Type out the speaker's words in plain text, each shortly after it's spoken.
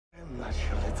Not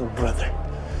your little brother.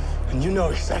 And you know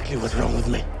exactly what's wrong with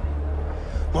me.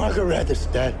 Margrethe is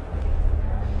dead.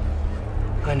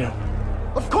 I know.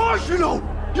 Of course you know!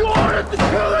 You ordered the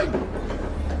killing!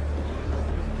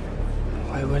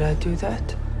 Why would I do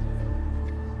that?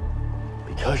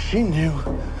 Because she knew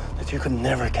that you could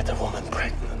never get a woman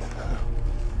pregnant.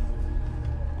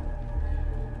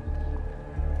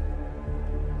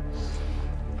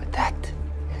 But that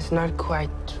is not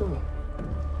quite true.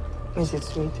 Is it,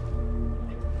 sweet?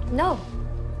 No.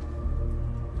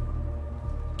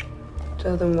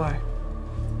 Tell them why.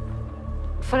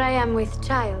 For I am with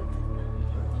child.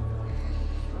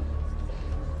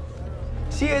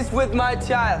 She is with my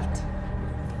child.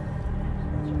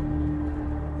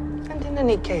 And in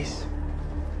any case,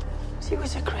 she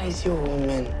was a crazy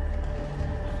woman.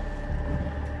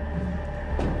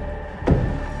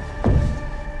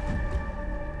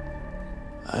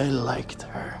 I liked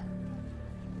her.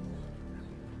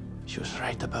 She was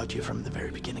right about you from the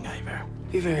very beginning, Ivar.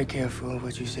 Be very careful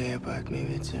what you say about me,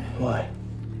 Hvitserk. Why?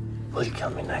 Will you kill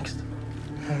me next?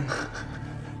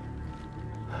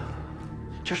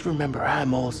 Just remember,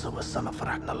 I'm also a son of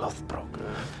Ragnar Lothbrok.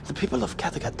 The people of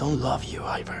Kattegat don't love you,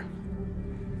 Ivar.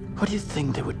 What do you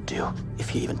think they would do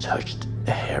if you even touched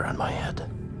a hair on my head?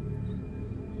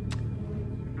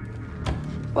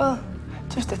 Well,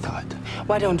 just a thought.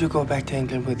 Why don't you go back to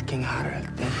England with King Harald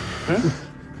then? Hmm?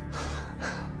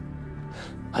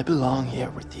 I belong here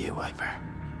with you, Ivar.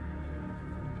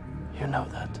 You know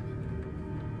that.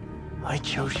 I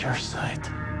chose your side.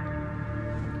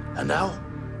 And now,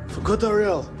 for good or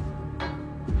ill,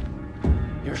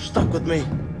 you're stuck with me.